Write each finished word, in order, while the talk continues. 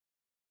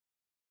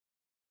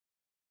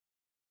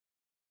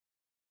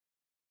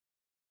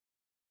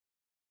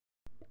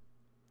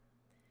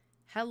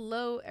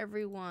Hello,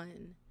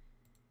 everyone.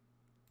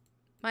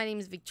 My name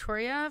is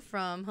Victoria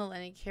from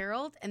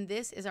Hellenicherald, and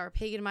this is our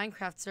Pagan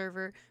Minecraft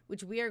server,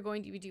 which we are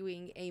going to be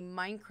doing a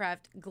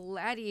Minecraft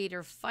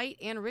Gladiator fight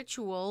and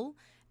ritual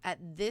at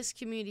this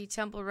community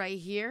temple right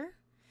here.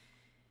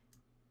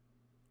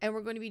 And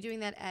we're going to be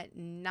doing that at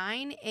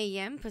 9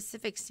 a.m.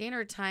 Pacific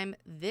Standard Time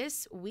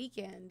this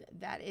weekend.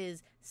 That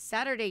is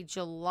Saturday,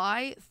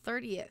 July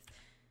 30th.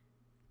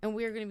 And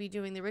we are going to be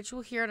doing the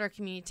ritual here at our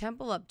community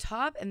temple up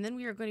top. And then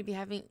we are going to be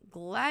having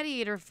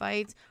gladiator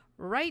fights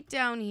right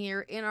down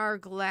here in our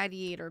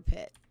gladiator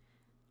pit.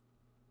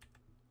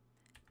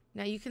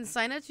 Now you can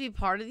sign up to be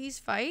part of these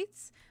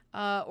fights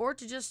or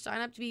to just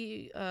sign up to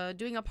be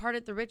doing a part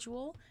at the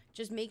ritual.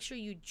 Just make sure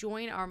you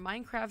join our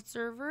Minecraft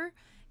server.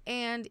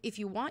 And if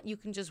you want, you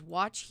can just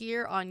watch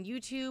here on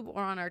YouTube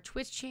or on our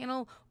Twitch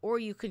channel, or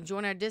you can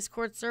join our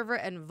Discord server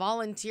and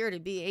volunteer to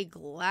be a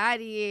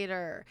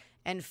gladiator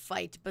and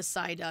fight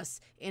beside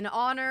us in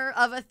honor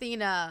of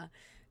Athena.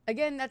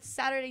 Again, that's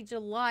Saturday,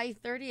 July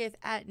 30th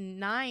at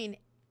 9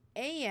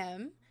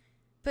 a.m.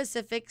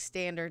 Pacific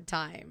Standard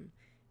Time.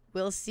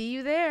 We'll see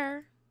you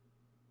there.